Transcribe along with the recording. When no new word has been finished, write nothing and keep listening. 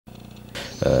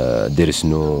there is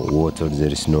no water,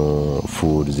 there is no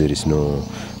food, there is no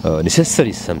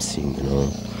necessary something, you know.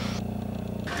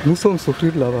 Nous sommes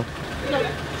souffrir là-bas.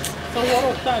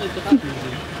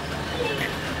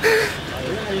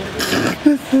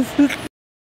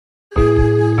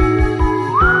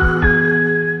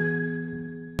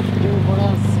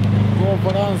 Go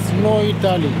France, no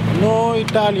Italy, no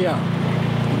Italia,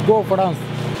 go France.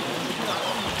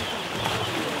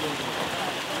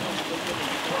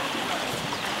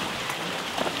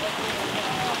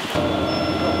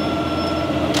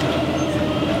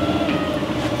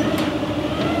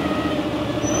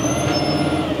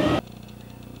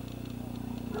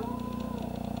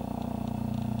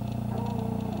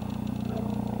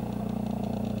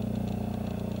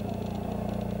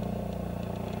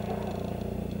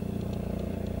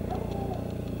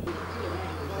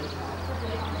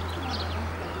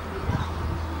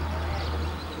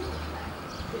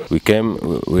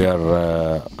 We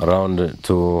are around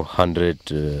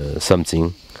 200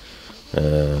 something.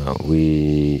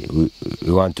 We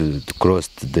want to cross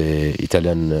the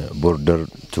Italian border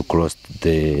to cross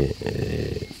the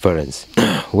France.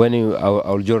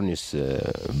 Our journey is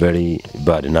very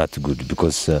bad, not good,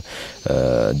 because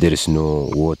there is no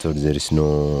water, there is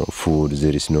no food,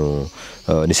 there is no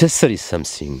necessary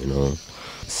something, you know.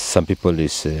 Some people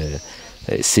is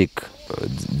sick,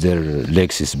 their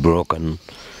legs is broken.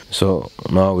 So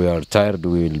now we are tired,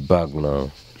 we will back now.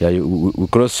 Yeah, we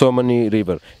cross so many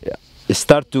rivers.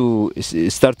 Start to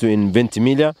in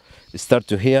Ventimiglia, start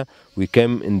to here, we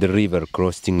came in the river,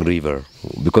 crossing river,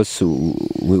 because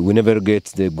we never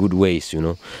get the good ways, you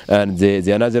know. And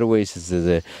the another ways is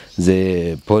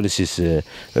the police is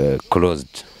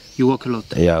closed. You walk a lot?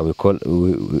 Yeah, we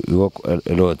walk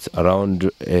a lot,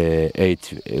 around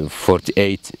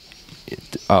 48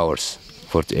 hours.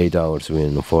 48 hours we're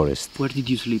in the forest. Where did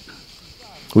you sleep?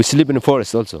 We sleep in the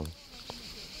forest also.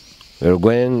 We're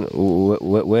going,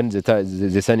 when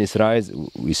the sun is rise,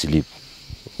 we sleep.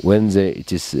 When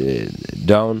it is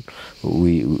down,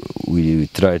 we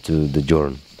try to the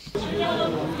journey.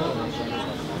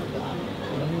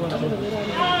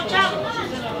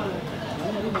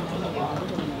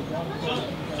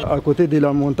 À côté de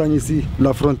la montagne ici,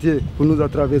 la frontière, pour nous a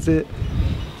traversé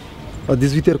à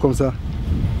 18h comme ça.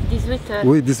 18h.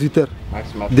 Oui, 18h.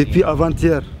 Depuis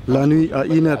avant-hier, la nuit à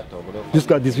 1h,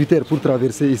 jusqu'à 18h pour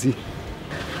traverser ici.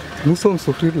 Nous sommes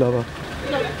souffrir là-bas.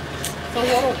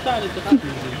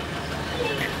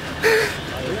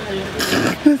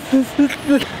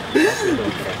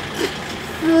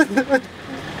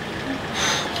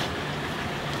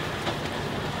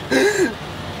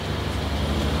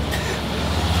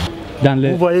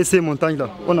 Vous voyez ces montagnes-là,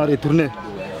 on a retourné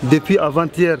depuis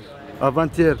avant-hier à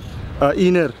 1h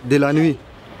de la nuit.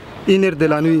 1h de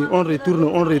la nuit, on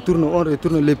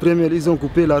retourne. Les premiers, ils ont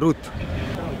coupé la route.